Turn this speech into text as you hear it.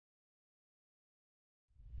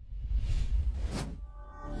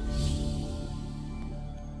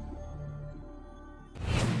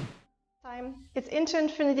It's Into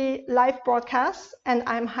Infinity live broadcast, and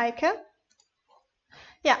I'm Heike.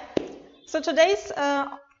 Yeah, so today's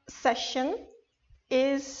session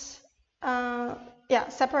is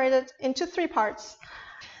separated into 3 parts.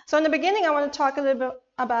 So in the beginning, I want to talk a little bit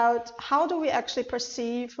about how do we actually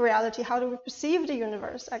perceive reality, how do we perceive the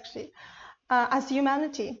universe actually as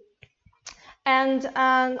humanity, and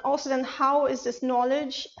also then how is this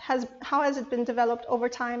knowledge, how has it been developed over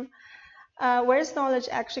time? Where is knowledge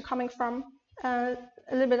actually coming from? A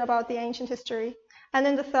little bit about the ancient history. And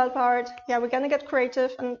in the third part, we're going to get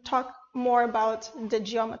creative and talk more about the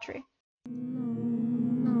geometry.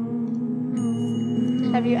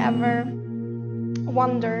 Have you ever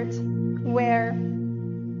wondered where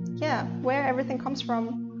everything comes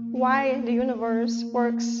from? Why the universe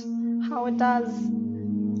works, how it does?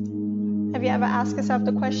 Have you ever asked yourself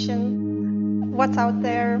the question, what's out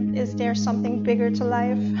there? Is there something bigger to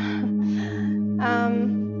life?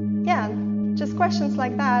 Just questions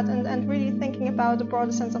like that, and really thinking about the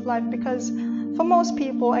broader sense of life, because for most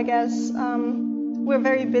people, I guess, we're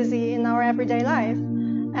very busy in our everyday life,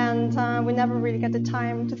 and we never really get the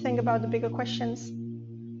time to think about the bigger questions.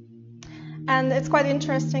 And it's quite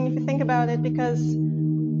interesting if you think about it, because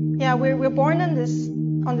we're born on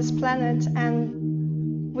this planet,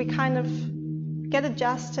 and we kind of get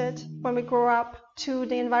adjusted when we grow up to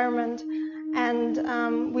the environment, and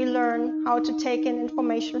we learn how to take in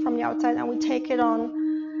information from the outside, and we take it on.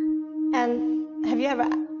 And have you ever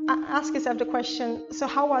asked yourself the question, so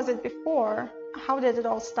how was it before? How did it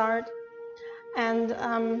all start? And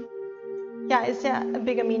is there a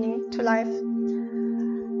bigger meaning to life?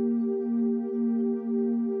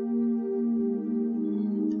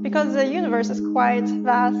 Because the universe is quite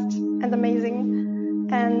vast and amazing,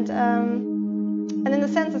 and in a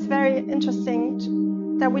sense it's very interesting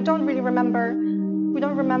that we don't really remember. We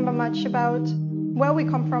don't remember much about where we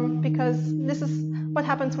come from, because this is what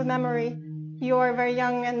happens with memory. You are very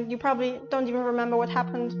young, and you probably don't even remember what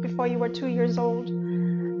happened before you were 2 years old.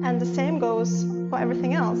 And the same goes for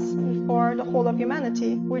everything else, and for the whole of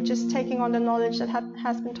humanity. We're just taking on the knowledge that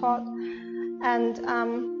has been taught, and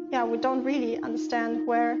we don't really understand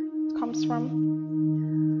where it comes from.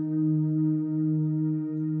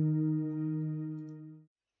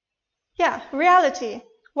 Reality.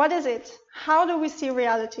 What is it? How do we see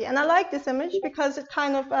reality? And I like this image because it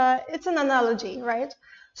kind of, it's an analogy, right?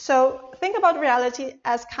 So think about reality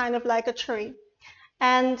as kind of like a tree.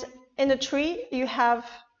 And in the tree, you have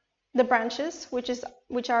the branches, which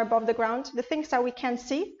are above the ground, the things that we can't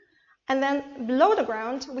see. And then below the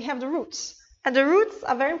ground, we have the roots. And the roots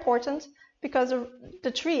are very important because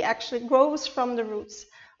the tree actually grows from the roots.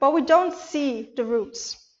 But we don't see the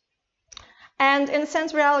roots. And in a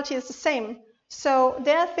sense, reality is the same. So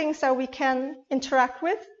there are things that we can interact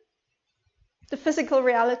with, the physical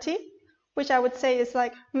reality, which I would say is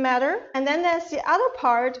like matter. And then there's the other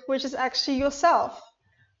part, which is actually yourself,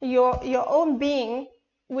 your own being,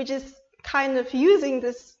 which is kind of using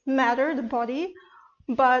this matter, the body,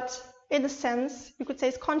 but in a sense, you could say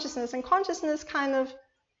it's consciousness. And consciousness kind of,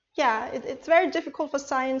 it's very difficult for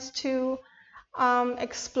science to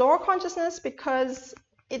explore consciousness, because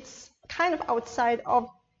it's kind of outside of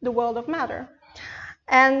the world of matter.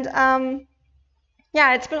 And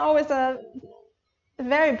it's been always a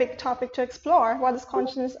very big topic to explore. What is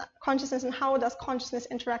consciousness, and how does consciousness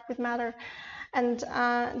interact with matter? And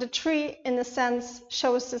the tree, in a sense,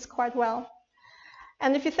 shows this quite well.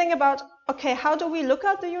 And if you think about, okay, how do we look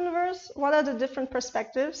at the universe? What are the different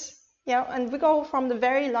perspectives? And we go from the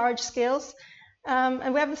very large scales,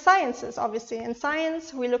 and we have the sciences, obviously. In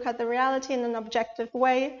science, we look at the reality in an objective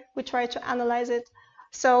way. We try to analyze it.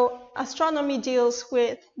 So astronomy deals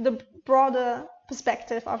with the broader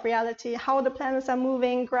perspective of reality, how the planets are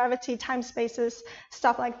moving, gravity, time spaces,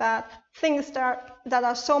 stuff like that. Things that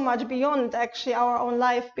are so much beyond actually our own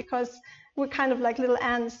life, because we're kind of like little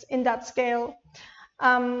ants in that scale.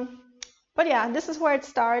 This is where it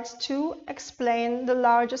starts to explain the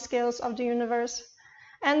larger scales of the universe.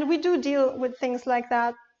 And we do deal with things like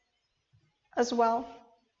that as well.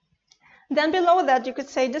 Then below that, you could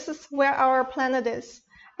say this is where our planet is.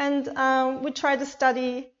 And we try to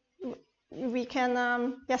study, we can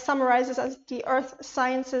summarize this as the earth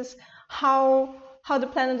sciences, how the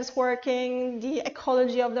planet is working, the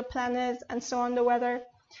ecology of the planet, and so on, the weather.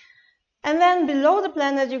 And then below the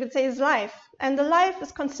planet, you could say, is life. And the life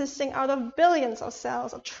is consisting out of billions of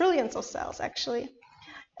cells, or trillions of cells, actually,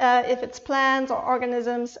 if it's plants or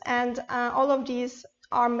organisms. And all of these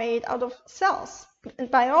are made out of cells in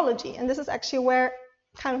biology. And this is actually where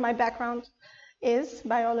kind of my background is,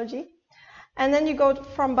 biology. And then you go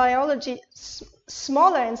from biology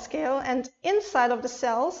smaller in scale, and inside of the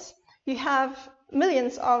cells, you have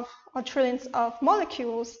millions of or trillions of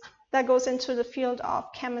molecules that goes into the field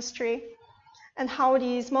of chemistry, and how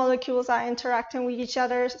these molecules are interacting with each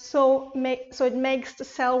other, so it makes the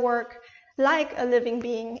cell work like a living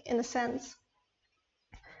being in a sense.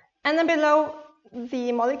 And then below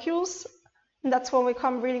the molecules, that's when we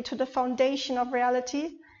come really to the foundation of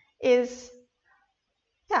reality, is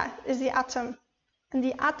the atom. And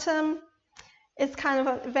the atom is kind of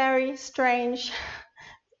a very strange,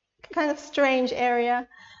 area,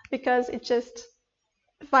 because it's just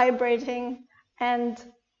vibrating and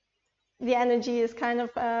the energy is kind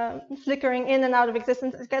of flickering in and out of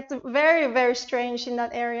existence. It gets very, very strange in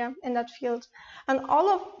that area, in that field. And all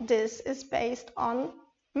of this is based on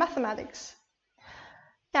mathematics.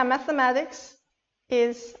 Yeah, mathematics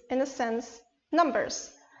is, in a sense,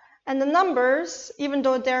 numbers. And the numbers, even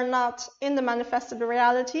though they're not in the manifested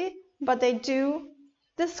reality, but they do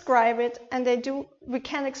describe it, and we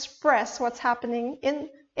can express what's happening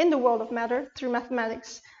in the world of matter through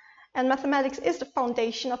mathematics. And mathematics is the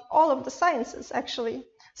foundation of all of the sciences, actually.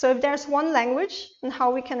 So if there's one language in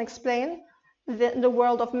how we can explain the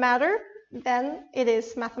world of matter, then it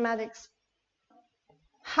is mathematics.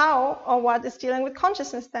 How or what is dealing with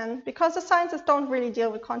consciousness then? Because the sciences don't really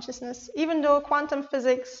deal with consciousness. Even though quantum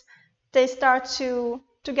physics, they start to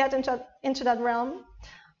get into that realm.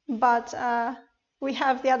 But we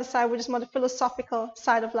have the other side, which is more the philosophical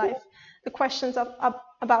side of life. The questions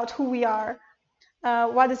about who we are.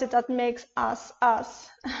 What is it that makes us us?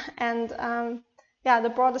 And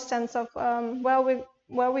the broader sense of where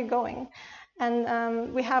we're going.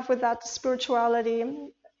 And we have with that spirituality.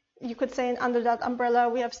 You could say under that umbrella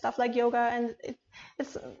we have stuff like yoga, and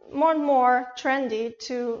it's more and more trendy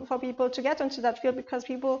for people to get into that field, because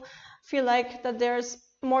people feel like that there's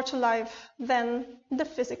more to life than the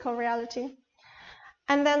physical reality.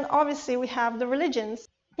 And then obviously we have the religions.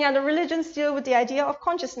 Yeah, the religions deal with the idea of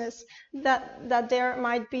consciousness, that there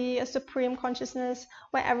might be a supreme consciousness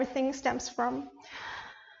where everything stems from.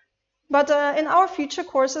 But in our future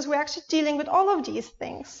courses, we're actually dealing with all of these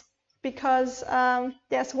things, because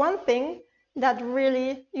there's one thing that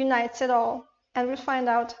really unites it all, and we'll find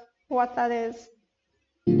out what that is.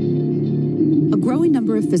 A growing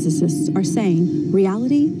number of physicists are saying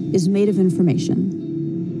reality is made of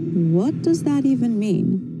information. What does that even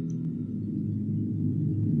mean?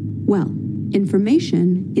 Well,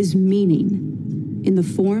 information is meaning in the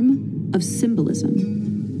form of symbolism.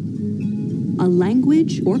 A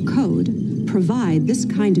language or code provide this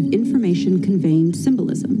kind of information conveying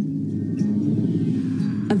symbolism.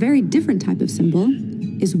 A very different type of symbol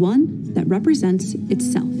is one that represents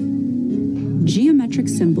itself. Geometric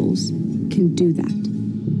symbols can do that.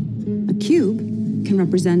 A cube can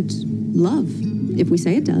represent love, if we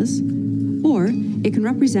say it does, or it can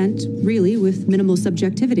represent, really with minimal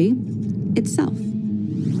subjectivity, itself.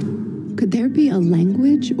 Could there be a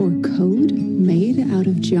language or code made out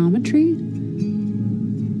of geometry?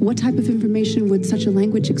 What type of information would such a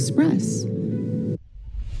language express?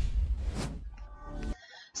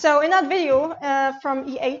 So in that video from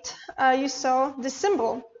E8, you saw the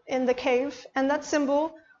symbol in the cave, and that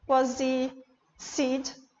symbol was the seed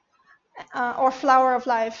or flower of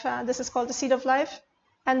life. This is called the seed of life,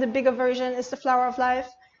 and the bigger version is the flower of life.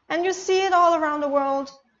 And you see it all around the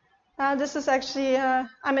world. This is actually,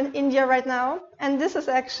 I'm in India right now, and this is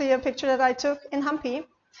actually a picture that I took in Hampi.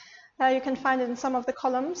 You can find it in some of the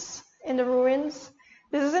columns in the ruins.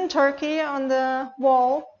 This is in Turkey on the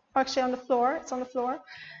wall, actually on the floor, it's on the floor.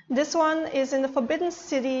 This one is in the Forbidden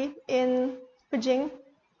City in Beijing.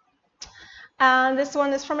 And this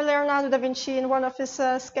one is from Leonardo da Vinci in one of his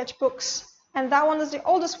sketchbooks. And that one is the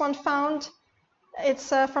oldest one found. It's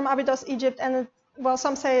from Abydos, Egypt, and well,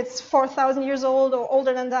 some say it's 4,000 years old or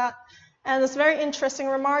older than that. And it's very interesting,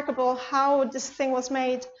 remarkable how this thing was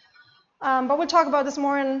made. But we'll talk about this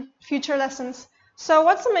more in future lessons. So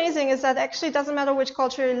what's amazing is that actually it doesn't matter which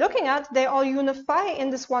culture you're looking at, they all unify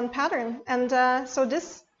in this one pattern. And so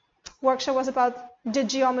this workshop was about the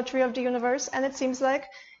geometry of the universe, and it seems like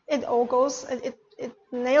it all goes, it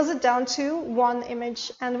nails it down to one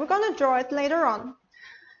image, and we're going to draw it later on.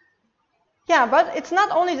 Yeah, but it's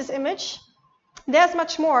not only this image. There's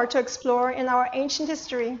much more to explore in our ancient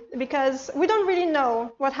history, because we don't really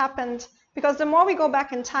know what happened, because the more we go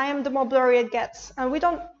back in time, the more blurry it gets, and we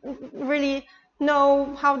don't really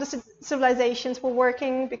know how the civilizations were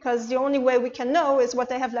working, because the only way we can know is what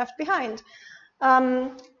they have left behind.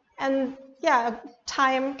 And yeah,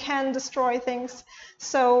 time can destroy things.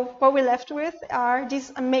 So what we're left with are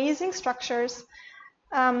these amazing structures,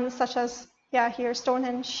 such as, yeah, here,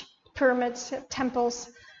 Stonehenge, pyramids, temples,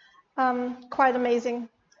 quite amazing.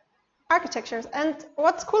 architectures. And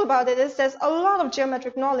what's cool about it is there's a lot of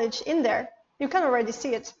geometric knowledge in there. You can already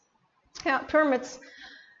see it. Yeah, pyramids,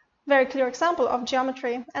 very clear example of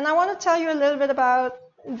geometry. And I want to tell you a little bit about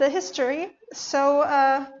the history. So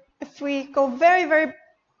if we go very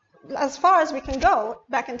as far as we can go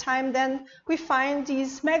back in time, then we find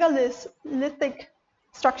these megalithic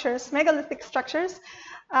structures,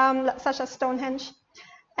 such as Stonehenge.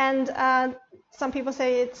 And some people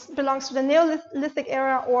say it belongs to the Neolithic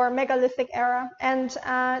era or megalithic era. And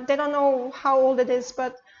they don't know how old it is,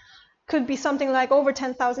 but could be something like over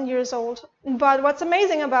 10,000 years old. But what's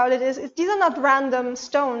amazing about it is these are not random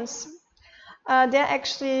stones. They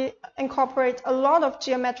actually incorporate a lot of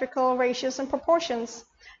geometrical ratios and proportions,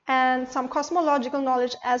 and some cosmological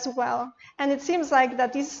knowledge as well. And it seems like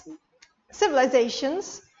that these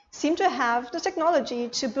civilizations seem to have the technology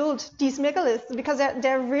to build these megaliths, because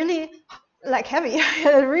they're really like heavy,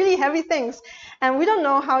 really heavy things. And we don't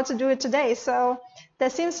know how to do it today. So there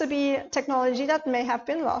seems to be technology that may have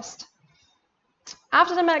been lost.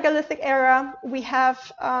 After the megalithic era, we have,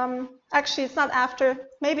 actually it's not after,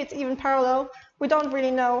 maybe it's even parallel. We don't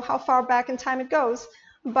really know how far back in time it goes.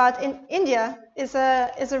 But in India is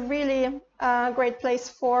a really great place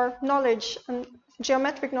for knowledge and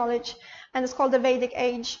geometric knowledge, and it's called the Vedic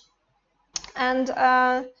age. And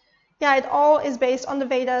yeah, it all is based on the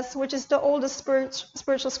Vedas, which is the oldest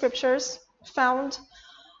spiritual scriptures found.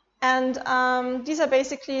 And these are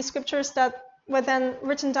basically scriptures that were then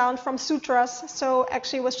written down from sutras. So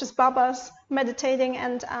actually it was just Babas meditating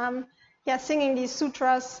and yeah, singing these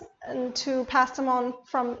sutras and to pass them on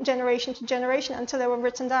from generation to generation until they were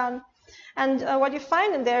written down. And what you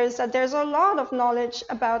find in there is that there's a lot of knowledge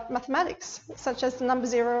about mathematics, such as the number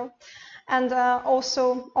 0, and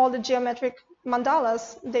also all the geometric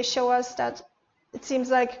mandalas. They show us that it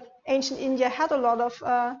seems like ancient India had a lot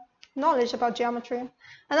of knowledge about geometry. And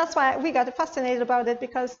that's why we got fascinated about it,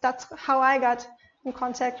 because that's how I got in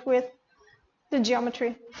contact with the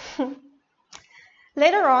geometry.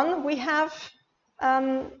 Later on, we have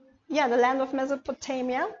yeah, the land of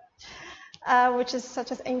Mesopotamia, which is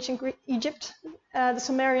such as ancient Egypt, the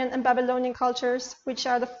Sumerian and Babylonian cultures, which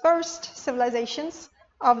are the first civilizations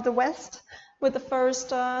of the West with the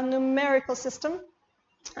first numerical system.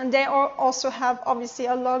 And they also have obviously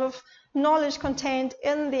a lot of knowledge contained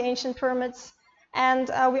in the ancient pyramids. And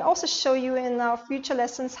we also show you in our future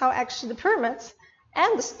lessons how actually the pyramids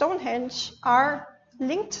and the Stonehenge are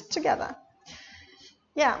linked together.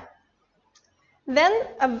 Yeah. Then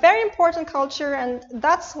a very important culture, and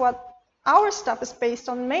that's what our stuff is based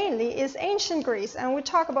on mainly, is ancient Greece. And we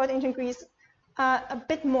talk about ancient Greece a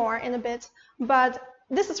bit more in a bit. But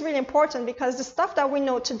this is really important because the stuff that we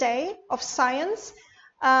know today of science,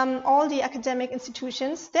 all the academic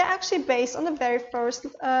institutions, they're actually based on the very first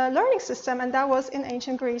learning system, and that was in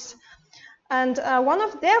ancient Greece. And one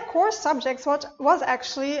of their core subjects was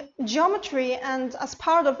actually geometry, and as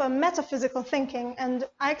part of a metaphysical thinking. And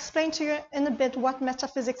I explain to you in a bit what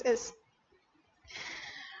metaphysics is.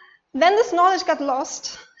 Then this knowledge got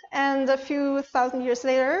lost, and a few thousand years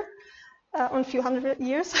later, a few hundred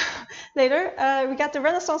years later, we got the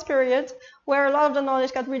Renaissance period, where a lot of the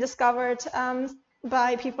knowledge got rediscovered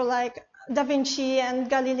by people like Da Vinci and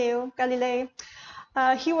Galilei.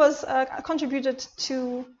 He was contributed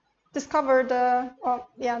to discover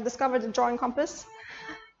the drawing compass.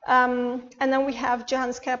 And then we have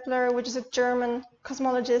Johannes Kepler, which is a German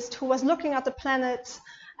cosmologist who was looking at the planets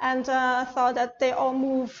and thought that they all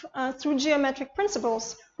move through geometric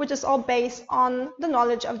principles, which is all based on the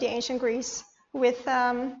knowledge of the ancient Greece with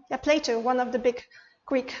Plato, one of the big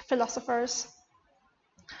Greek philosophers.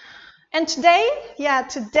 And today,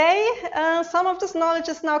 some of this knowledge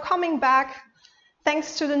is now coming back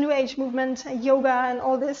thanks to the New Age movement, yoga and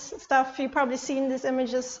all this stuff. You've probably seen these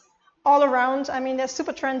images all around. I mean, they're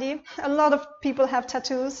super trendy. A lot of people have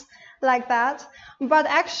tattoos like that. But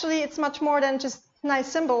actually, it's much more than just nice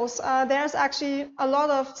symbols. There's actually a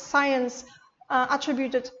lot of science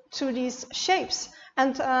attributed to these shapes.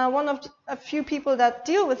 And one of a few people that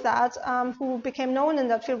deal with that, who became known in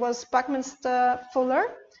that field, was Buckminster Fuller,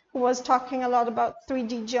 who was talking a lot about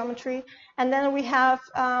 3D geometry. And then we have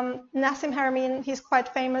Nassim Haramein. He's quite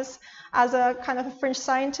famous as a kind of a fringe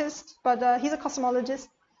scientist, but he's a cosmologist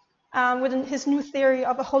with his new theory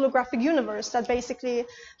of a holographic universe, that basically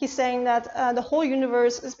he's saying that the whole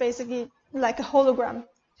universe is basically like a hologram,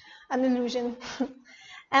 an illusion.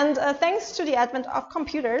 And thanks to the advent of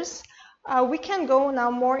computers, we can go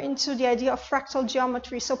now more into the idea of fractal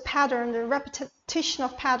geometry, so pattern, the repetition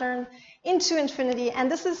of pattern into infinity.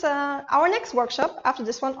 And this is our next workshop after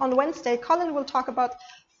this one on Wednesday. Colin will talk about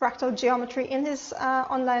fractal geometry in his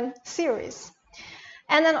online series.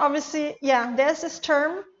 And then obviously, yeah, there's this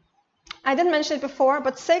term, I didn't mention it before,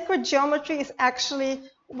 but sacred geometry is actually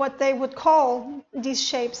what they would call these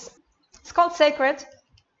shapes. It's called sacred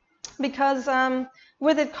because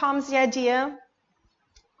with it comes the idea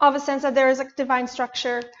of a sense that there is a divine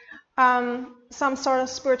structure, some sort of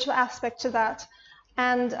spiritual aspect to that.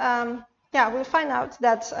 And yeah, we'll find out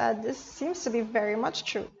that this seems to be very much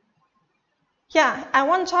true. Yeah, I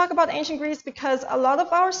want to talk about ancient Greece because a lot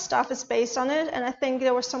of our stuff is based on it, and I think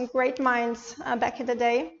there were some great minds back in the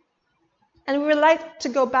day. And we would like to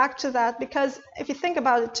go back to that because if you think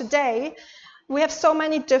about it today, we have so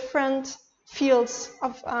many different fields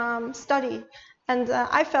of study. And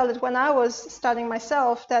I felt it when I was studying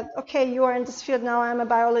myself that, okay, you are in this field now, I'm a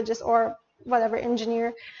biologist or whatever,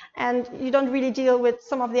 engineer, and you don't really deal with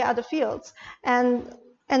some of the other fields. And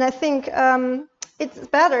I think it's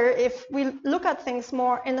better if we look at things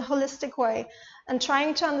more in a holistic way and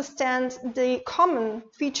trying to understand the common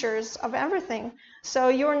features of everything. So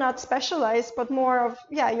you're not specialized, but more of,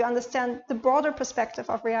 yeah, you understand the broader perspective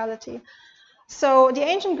of reality. So the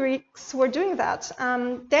ancient Greeks were doing that.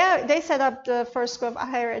 They set up the first school of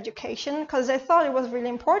higher education because they thought it was really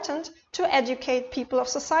important to educate people of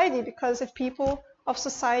society, because if people of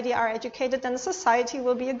society are educated, then the society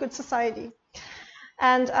will be a good society.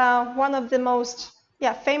 And one of the most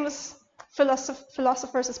famous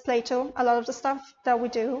philosophers is Plato. A lot of the stuff that we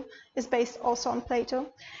do is based also on Plato.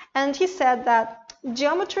 And he said that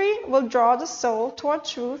geometry will draw the soul toward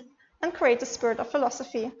truth and create the spirit of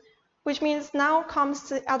philosophy. Which means now comes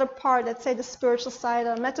the other part, let's say the spiritual side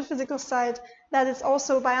or metaphysical side, that is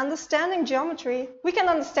also by understanding geometry, we can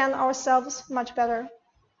understand ourselves much better.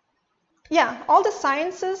 Yeah, all the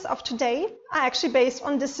sciences of today are actually based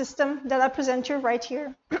on this system that I present you right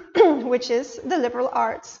here, which is the liberal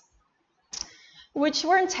arts, which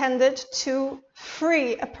were intended to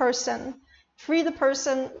free the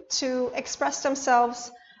person to express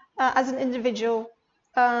themselves as an individual,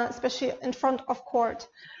 especially in front of court.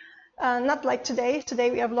 Not like today. Today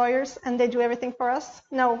we have lawyers and they do everything for us.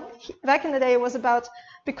 No, back in the day it was about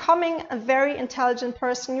becoming a very intelligent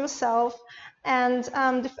person yourself and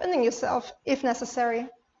defending yourself if necessary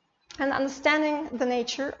and understanding the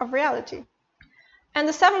nature of reality. And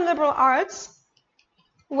the 7 liberal arts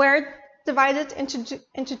were divided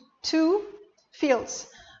into 2 fields.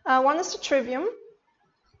 One is the trivium,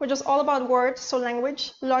 which is all about words, so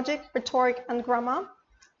language, logic, rhetoric, and grammar,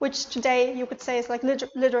 which today you could say is like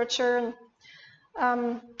literature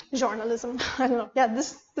and journalism. I don't know. Yeah,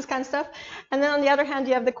 this kind of stuff. And then on the other hand,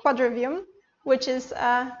 you have the quadrivium, which is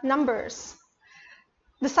numbers,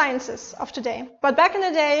 the sciences of today. But back in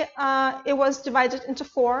the day, it was divided into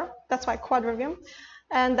 4. That's why quadrivium.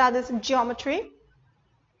 And that is geometry,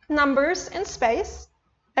 numbers in space,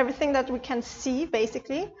 everything that we can see,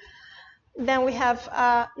 basically. Then we have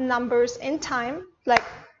numbers in time, like,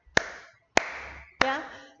 yeah,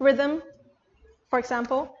 rhythm, for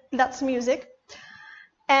example, that's music.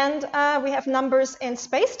 And we have numbers in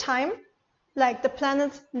space-time, like the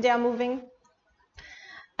planets, they are moving,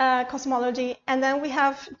 cosmology. And then we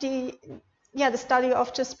have the study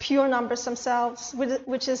of just pure numbers themselves,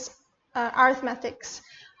 which is arithmetics,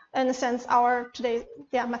 in a sense, our today,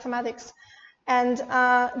 mathematics. And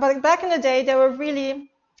but back in the day, they were really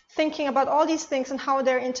thinking about all these things and how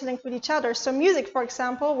they're interlinked with each other. So music, for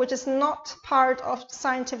example, which is not part of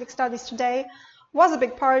scientific studies today, was a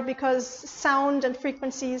big part because sound and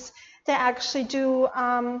frequencies, they actually do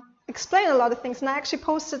explain a lot of things. And I actually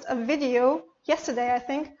posted a video yesterday, I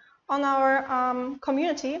think, on our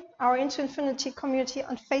community, our Into Infinity community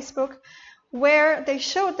on Facebook, where they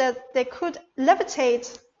showed that they could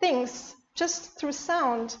levitate things just through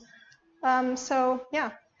sound. So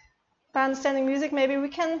yeah. By understanding music, maybe we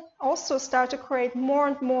can also start to create more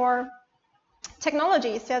and more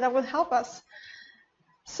technologies that will help us.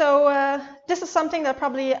 So this is something that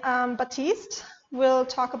probably Baptiste will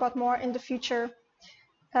talk about more in the future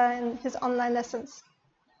in his online lessons.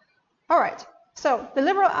 All right, so the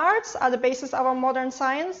liberal arts are the basis of our modern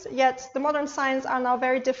science, yet the modern science are now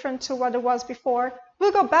very different to what it was before.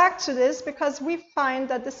 We'll go back to this because we find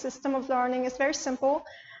that the system of learning is very simple,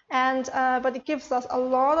 and but it gives us a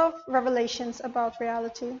lot of revelations about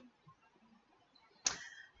reality.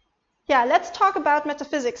 Yeah, let's talk about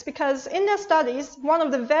metaphysics, because in their studies, one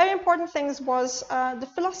of the very important things was the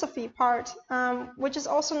philosophy part, which is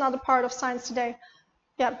also not a part of science today.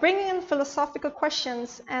 Yeah, bringing in philosophical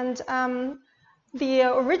questions, and the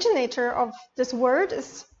originator of this word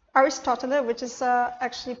is Aristotle, which is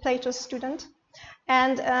actually Plato's student,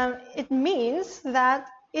 and it means that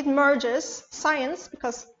it merges science,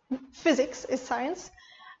 because physics is science,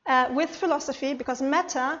 with philosophy, because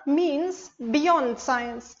meta means beyond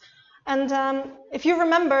science. And if you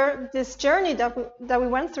remember this journey that we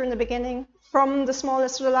went through in the beginning, from the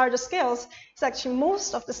smallest to the largest scales, it's actually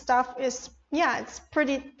most of the stuff is, yeah,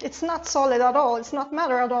 it's not solid at all, it's not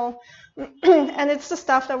matter at all. And it's the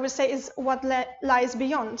stuff that we say is what lies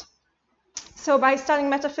beyond. So by studying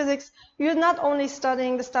metaphysics, you're not only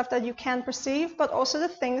studying the stuff that you can perceive, but also the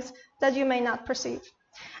things that you may not perceive.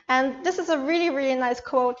 And this is a really, really nice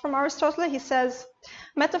quote from Aristotle. He says,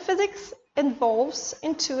 metaphysics involves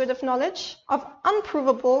intuitive knowledge of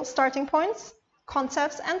unprovable starting points,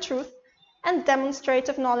 concepts, and truth, and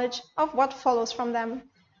demonstrative knowledge of what follows from them.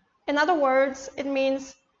 In other words, it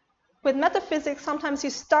means with metaphysics, sometimes you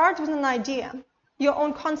start with an idea, your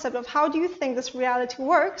own concept of how do you think this reality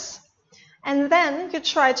works, and then you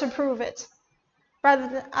try to prove it,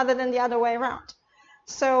 other than the other way around.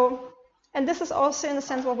 So, and this is also in a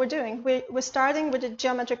sense what we're doing. We're starting with a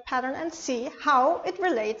geometric pattern and see how it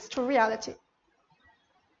relates to reality.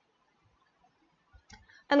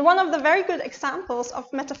 And one of the very good examples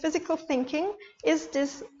of metaphysical thinking is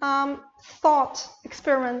this thought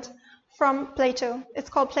experiment from Plato. It's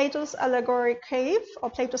called Plato's Allegory Cave, or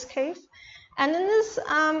Plato's Cave. And in this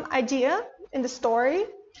idea, in the story,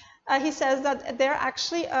 he says that they're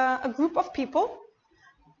actually a group of people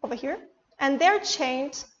over here, and they're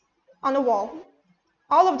chained on a wall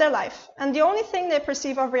all of their life. And the only thing they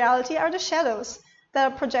perceive of reality are the shadows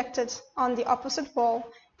that are projected on the opposite wall.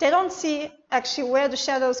 They don't see actually where the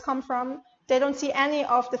shadows come from. They don't see any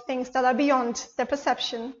of the things that are beyond their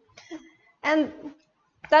perception. And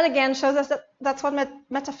that again shows us that that's what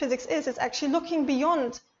metaphysics is. It's actually looking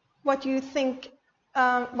beyond what you think,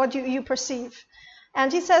 what you perceive.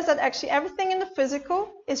 And he says that actually everything in the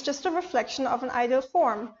physical is just a reflection of an ideal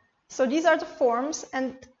form. So these are the forms,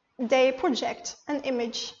 and they project an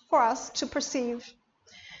image for us to perceive.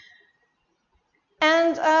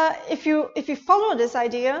 And if you follow this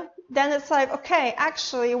idea, then it's like, okay,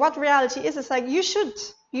 actually what reality is like you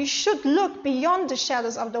should look beyond the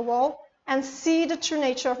shadows of the wall and see the true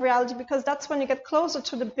nature of reality, because that's when you get closer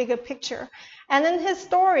to the bigger picture. And in his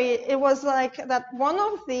story, it was like that one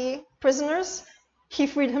of the prisoners, he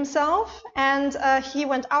freed himself, and he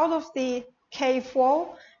went out of the cave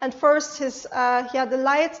wall. And first he had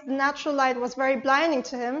the natural light was very blinding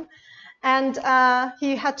to him. And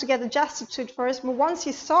he had to get adjusted to it first. But once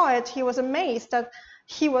he saw it, he was amazed that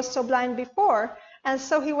he was so blind before. And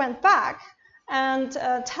so he went back and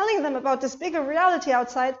telling them about this bigger reality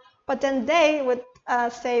outside. But then they would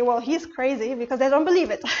say, well, he's crazy, because they don't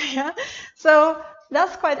believe it. Yeah? So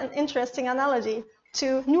that's quite an interesting analogy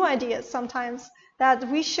to new ideas sometimes, that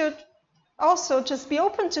we should also just be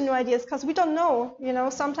open to new ideas, because we don't know. You know,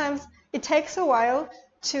 sometimes it takes a while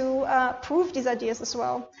to prove these ideas as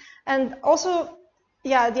well. And also,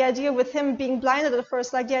 yeah, the idea with him being blinded at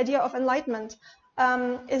first, like the idea of enlightenment,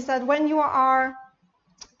 is that when you are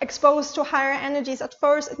exposed to higher energies, at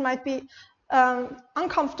first it might be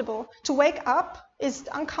uncomfortable. To wake up is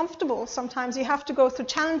uncomfortable sometimes. You have to go through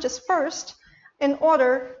challenges first in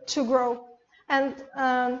order to grow. And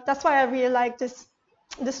that's why I really like this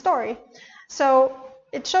story. So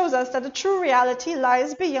it shows us that the true reality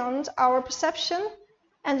lies beyond our perception.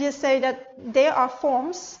 And you say that they are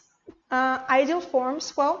forms, ideal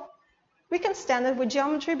forms. Well, we can stand it with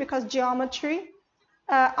geometry, because geometry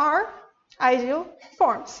are ideal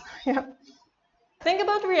forms. Yeah. Think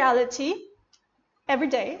about reality every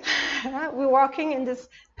day. We're walking in this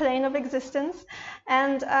plane of existence,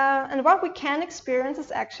 and what we can experience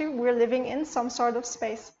is actually we're living in some sort of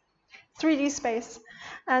space, 3D space.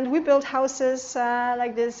 And we build houses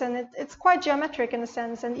like this, and it's quite geometric in a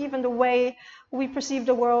sense. And even the way we perceive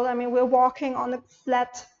the world, I mean, we're walking on a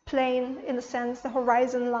flat plane in a sense, the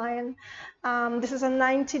horizon line. This is a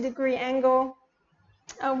 90-degree angle.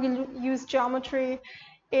 We use geometry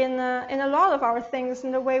in a lot of our things,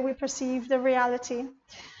 in the way we perceive the reality.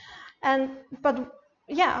 But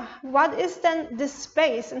yeah, what is then this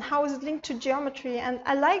space, and how is it linked to geometry? And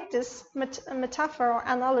I like this metaphor or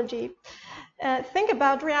analogy. Think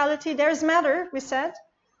about reality. There's matter, we said.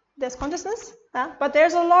 There's consciousness, but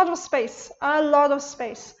there's a lot of space,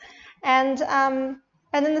 And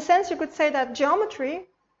in a sense, you could say that geometry,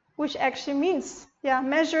 which actually means,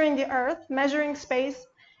 measuring the earth, measuring space,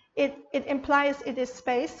 it implies it is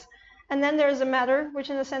space. And then there's a matter, which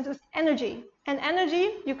in a sense is energy. And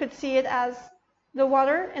energy, you could see it as the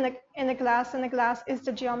water in a glass, and the glass is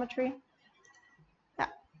the geometry. Yeah,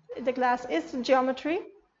 the glass is the geometry,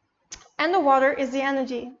 and the water is the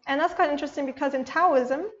energy. And that's quite interesting, because in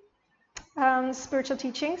Taoism, spiritual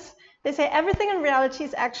teachings, they say everything in reality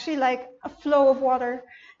is actually like a flow of water.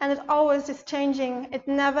 and it always is changing. It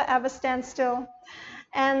never ever stands still.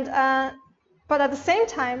 And but at the same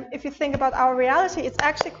time, if you think about our reality, it's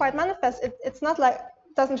actually quite manifest. It's not like,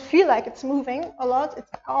 it doesn't feel like it's moving a lot. It's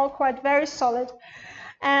all quite very solid.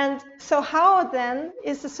 And so how then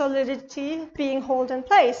is the solidity being held in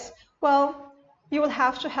place? Well, you will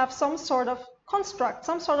have to have some sort of construct,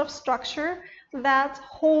 some sort of structure that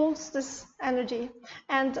holds this energy.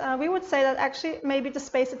 And we would say that actually maybe the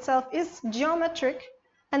space itself is geometric,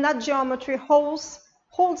 and that geometry holds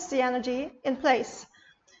the energy in place.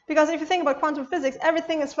 Because if you think about quantum physics,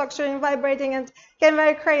 everything is fluctuating, vibrating, and getting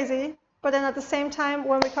very crazy. But then at the same time,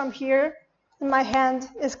 when we come here, my hand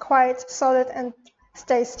is quite solid and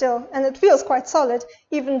stays still. And it feels quite solid,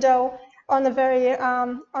 even though on a very,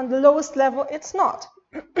 on the lowest level, it's not.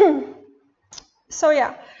 So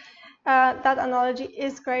yeah, that analogy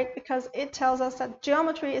is great because it tells us that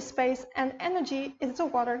geometry is space and energy is the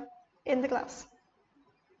water in the glass.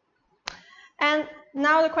 And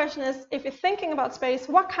now the question is, if you're thinking about space,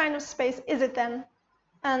 what kind of space is it then?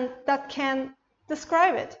 And that can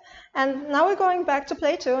describe it. And now we're going back to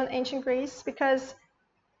Plato in ancient Greece, because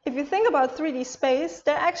if you think about 3D space,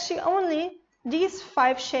 there are actually only these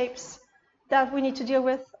 5 shapes that we need to deal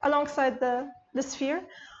with alongside the sphere.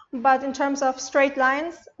 But in terms of straight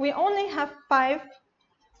lines, we only have 5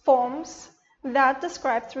 forms that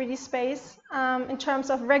describe 3D space in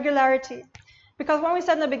terms of regularity. Because when we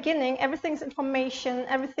said in the beginning, everything's information,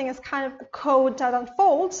 everything is kind of a code that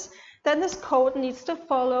unfolds, then this code needs to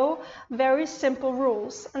follow very simple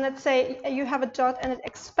rules. And let's say you have a dot and it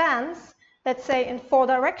expands, let's say in 4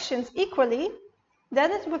 directions equally,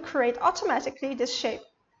 then it will create automatically this shape,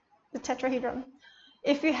 the tetrahedron.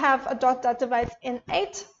 If you have a dot that divides in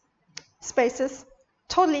 8 spaces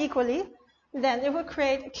totally equally, then it will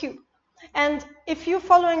create a cube. And if you're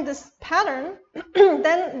following this pattern,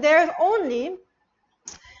 then there's only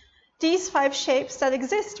these 5 shapes that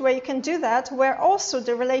exist where you can do that, where also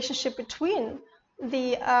the relationship between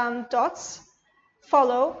the dots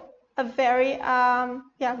follow a very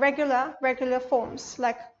regular forms,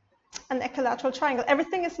 like an equilateral triangle.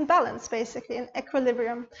 Everything is in balance, basically, in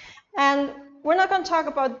equilibrium. And we're not going to talk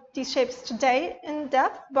about these shapes today in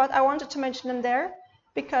depth, but I wanted to mention them there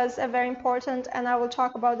because they're very important, and I will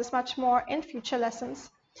talk about this much more in future lessons.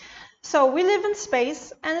 So we live in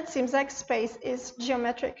space, and it seems like space is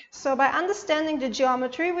geometric. So by understanding the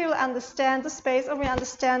geometry, we will understand the space, and we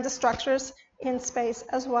understand the structures in space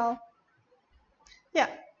as well. Yeah,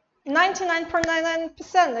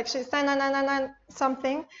 99.99%, actually, it's 9999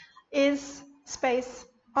 something, is space.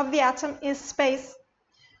 Of the atom is space.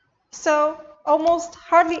 So almost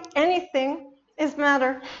hardly anything is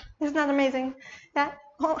matter. Isn't that amazing? Yeah,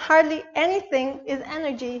 hardly anything is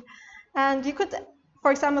energy. And you could,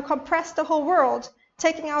 for example, compress the whole world,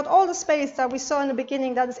 taking out all the space that we saw in the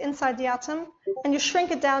beginning that is inside the atom, and you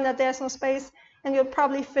shrink it down that there's no space, and you'll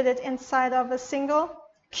probably fit it inside of a single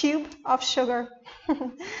cube of sugar.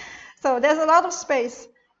 So there's a lot of space.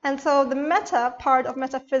 And so the meta part of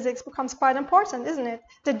metaphysics becomes quite important, isn't it?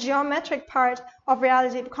 The geometric part of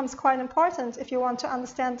reality becomes quite important if you want to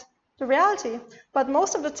understand the reality. But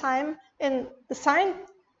most of the time in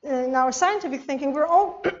our scientific thinking, we're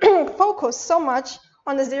all focused so much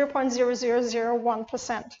on the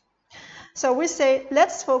 0.0001%. So we say,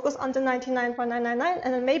 let's focus on the 99.999,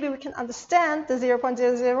 and then maybe we can understand the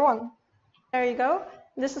 0.001. There you go.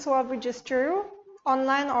 This is what we just drew,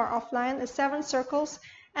 online or offline, is 7 circles,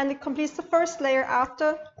 and it completes the first layer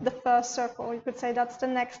after the first circle. You could say that's the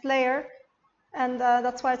next layer, and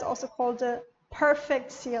that's why it's also called the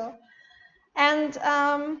perfect seal. And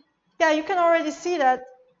yeah, you can already see that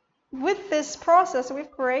with this process, we've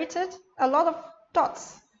created a lot of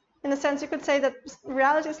dots. In a sense, you could say that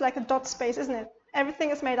reality is like a dot space, isn't it? Everything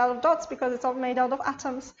is made out of dots because it's all made out of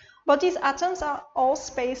atoms. But these atoms are all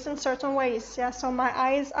spaced in certain ways. Yeah, so my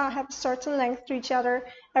eyes have a certain length to each other.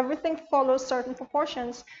 Everything follows certain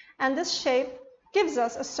proportions. And this shape gives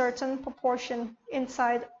us a certain proportion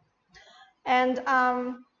inside. And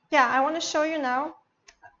yeah, I want to show you now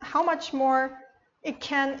how much more it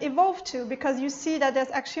can evolve to, because you see that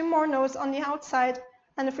there's actually more nodes on the outside.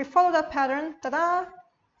 And if we follow that pattern, ta-da,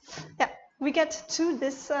 yeah, we get to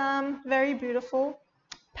this very beautiful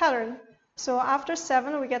pattern. So after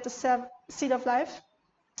 7, we get the seed of life.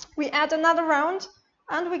 We add another round,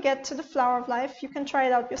 and we get to the flower of life. You can try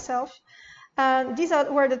it out yourself. These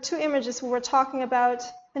were the 2 images we were talking about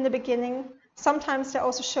in the beginning. Sometimes they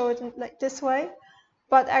also show it in, like this way.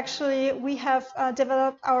 But actually, we have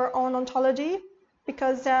developed our own ontology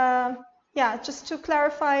because, yeah, just to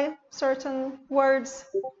clarify certain words,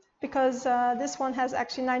 because this one has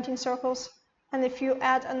actually 19 circles. And if you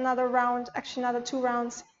add another round, actually another 2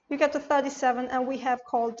 rounds, you get to 37, and we have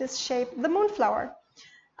called this shape the moonflower.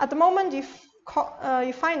 At the moment, you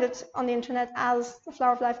find it on the internet as the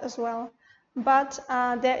flower of life as well. But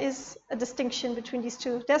there is a distinction between these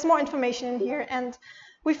two. There's more information in here, and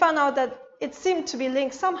we found out that it seemed to be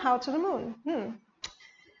linked somehow to the moon.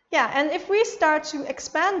 Yeah, and if we start to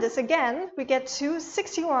expand this again, we get to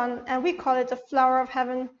 61, and we call it the flower of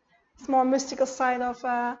heaven. It's more mystical side of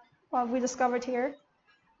what we discovered here.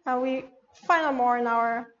 We find out more in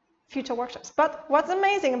our future workshops. But what's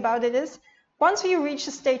amazing about it is, once you reach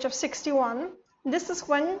the stage of 61, this is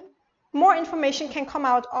when more information can come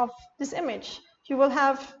out of this image. You will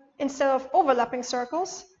have, instead of overlapping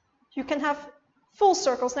circles, you can have full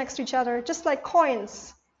circles next to each other, just like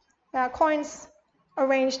coins. Coins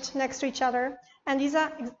arranged next to each other, and these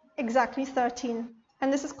are exactly 13.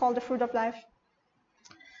 And this is called the fruit of life.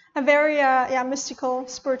 A very mystical,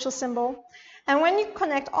 spiritual symbol. And when you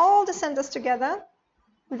connect all the centers together,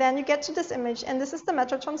 then you get to this image, and this is the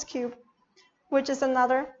Metatron's cube, which is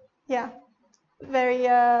another, very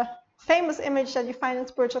famous image that you find in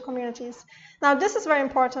spiritual communities. Now, this is very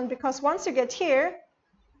important because once you get here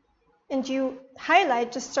and you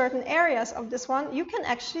highlight just certain areas of this one, you can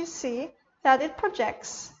actually see that it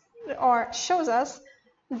projects or shows us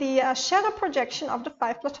the shadow projection of the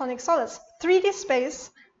 5 Platonic solids, 3D space,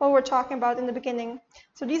 what we're talking about in the beginning.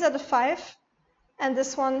 So these are the 5, and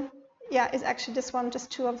this one, is actually this one,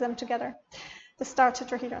 just 2 of them together, the star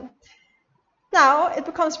tetrahedron. Now it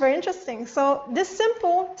becomes very interesting. So this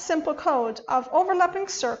simple code of overlapping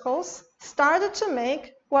circles started to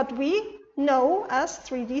make what we know as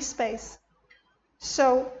 3D space.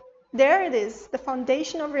 So there it is, the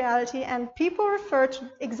foundation of reality, and people refer to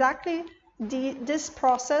exactly this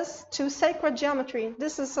process to sacred geometry.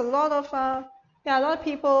 This is a lot of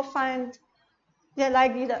people find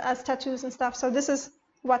like it as tattoos and stuff. So this is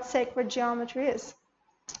what sacred geometry is.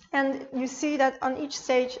 And you see that on each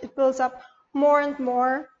stage it builds up more and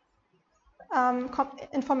more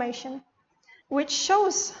information, which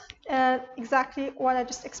shows exactly what I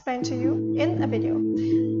just explained to you in a video.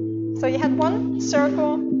 So you had one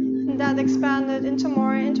circle that expanded into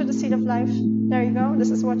more, into the seed of life. There you go,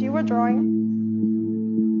 this is what you were drawing.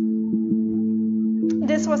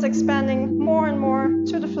 This was expanding more and more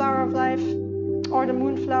to the flower of life, or the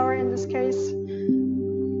moonflower in this case.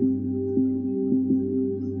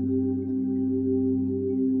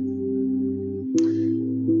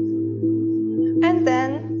 And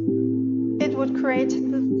then it would create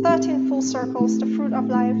the 13 full circles, the fruit of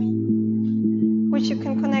life, which you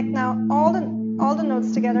can connect now all the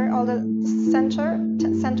nodes together, all the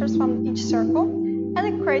centers from each circle, and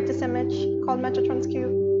it creates this image called Metatron's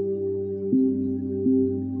cube.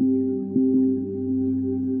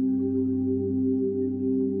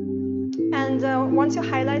 And once you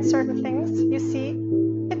highlight certain things, you see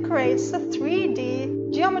it creates the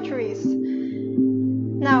 3D geometries.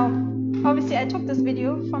 Now, obviously, I took this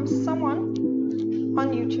video from someone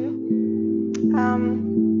on YouTube,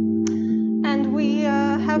 and we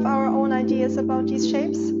have our own ideas about these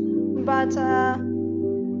shapes. But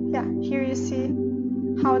here you see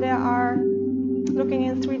how they are looking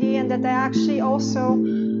in 3D, and that they're actually also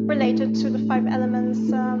related to the 5 elements.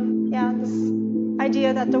 This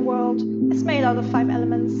idea that the world is made out of 5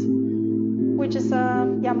 elements, which is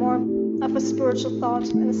more of a spiritual thought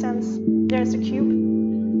in a sense. There's a cube.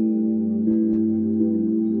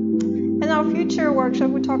 In our future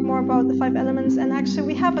workshop, we talk more about the 5 elements, and actually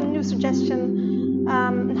we have a new suggestion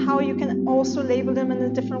how you can also label them in a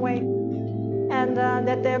different way, and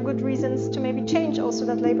that there are good reasons to maybe change also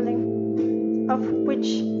that labeling of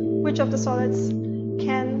which of the solids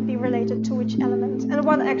can be related to which element, and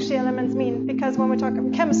what actually elements mean. Because when we talk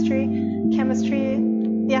about chemistry,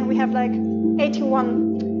 we have like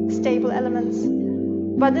 81 stable elements,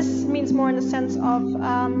 but this means more in the sense of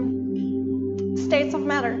states of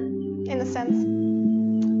matter, in a sense.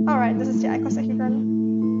 All right, this is the icosahedron,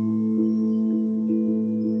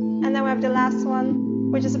 and then we have the last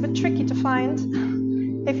one, which is a bit tricky to find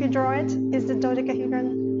if you draw it, is the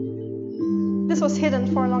dodecahedron. This was hidden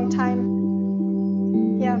for a long time.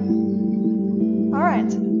 All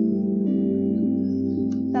right,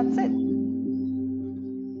 that's it.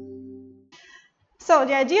 So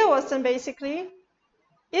the idea was then basically,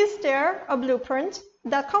 is there a blueprint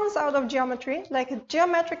that comes out of geometry, like a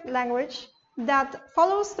geometric language that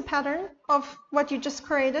follows the pattern of what you just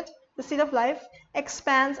created, the seed of life,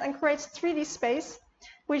 expands and creates 3D space,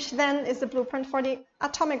 which then is the blueprint for the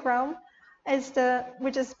atomic realm,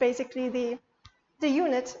 which is basically the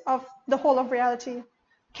unit of the whole of reality,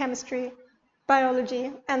 chemistry,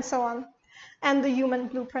 biology, and so on, and the human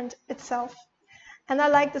blueprint itself. And I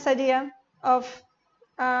like this idea of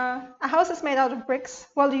a house is made out of bricks,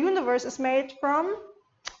 while the universe is made from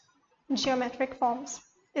geometric forms,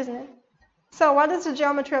 isn't it? So what is the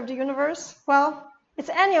geometry of the universe? Well, it's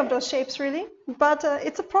any of those shapes really, but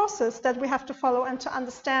it's a process that we have to follow and to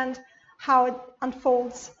understand how it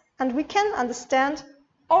unfolds. And we can understand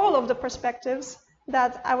all of the perspectives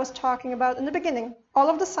that I was talking about in the beginning, all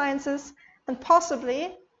of the sciences, and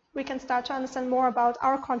possibly we can start to understand more about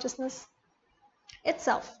our consciousness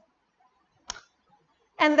itself.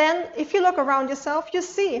 And then if you look around yourself, you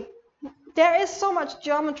see there is so much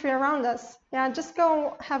geometry around us. Yeah, just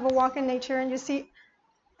go have a walk in nature and you see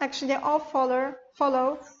actually they all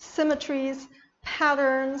follow symmetries,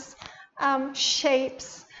 patterns,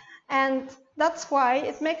 shapes, and that's why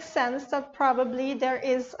it makes sense that probably there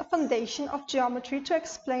is a foundation of geometry to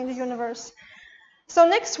explain the universe. So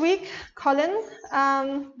next week, Colin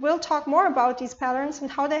will talk more about these patterns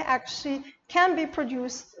and how they actually can be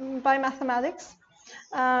produced by mathematics.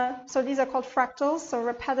 So these are called fractals, so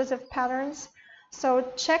repetitive patterns.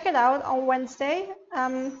 So check it out on Wednesday.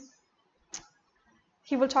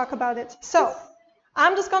 He will talk about it. So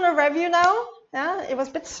I'm just going to review now. Yeah, it was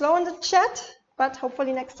a bit slow in the chat, but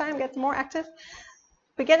hopefully next time get more active.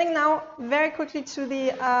 We're getting now very quickly to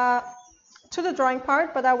the drawing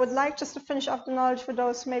part, but I would like just to finish off the knowledge for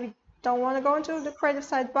those who maybe don't want to go into the creative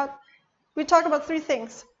side. But we talk about three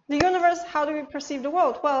things. The universe, how do we perceive the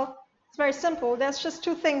world? Well, it's very simple. There's just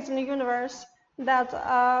two things in the universe that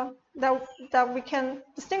we can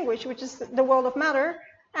distinguish, which is the world of matter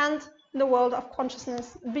and the world of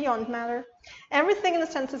consciousness beyond matter. Everything in a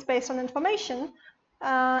sense is based on information.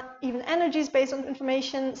 Even energy is based on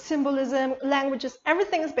information, symbolism, languages,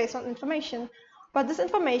 everything is based on information. But this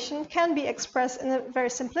information can be expressed in a very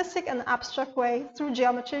simplistic and abstract way through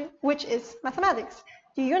geometry, which is mathematics,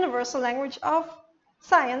 the universal language of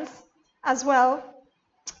science, as well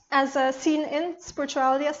as seen in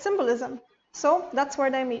spirituality as symbolism. So that's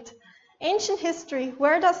where they meet. Ancient history,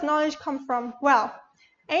 where does knowledge come from? Well,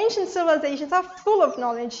 ancient civilizations are full of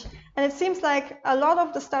knowledge, and it seems like a lot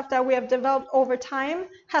of the stuff that we have developed over time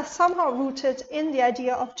has somehow rooted in the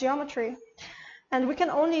idea of geometry. And we can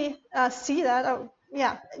only see that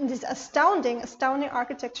in these astounding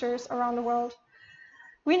architectures around the world.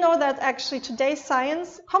 We know that actually today's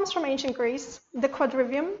science comes from ancient Greece, the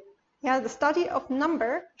quadrivium, the study of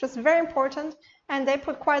number, which is very important, and they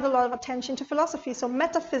put quite a lot of attention to philosophy. So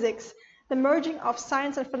metaphysics, the merging of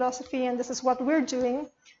science and philosophy, and this is what we're doing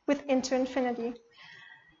with Into Infinity.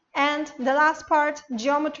 And the last part,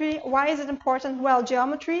 geometry. Why is it important? Well,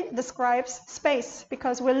 geometry describes space,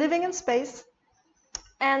 because we're living in space.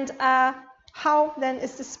 And how then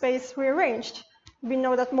is the space rearranged? We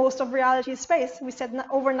know that most of reality is space. We said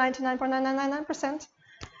over 99.9999%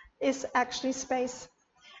 is actually space.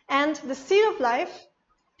 And the seed of life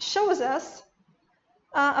shows us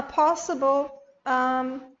a possible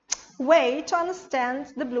way to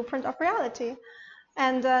understand the blueprint of reality.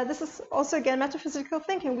 And this is also, again, metaphysical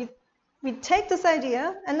thinking. We take this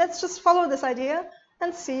idea, and let's just follow this idea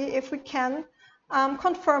and see if we can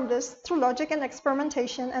confirm this through logic and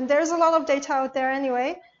experimentation. And there's a lot of data out there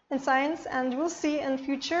anyway in science, and we'll see in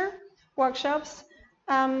future workshops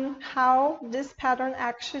how this pattern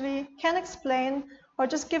actually can explain or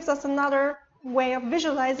just gives us another way of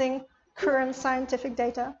visualizing current scientific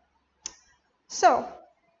data. So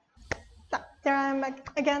there I am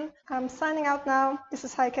again. I'm signing out now. This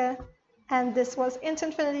is Heike, and this was Into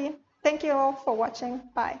Infinity. Thank you all for watching.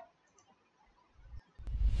 Bye.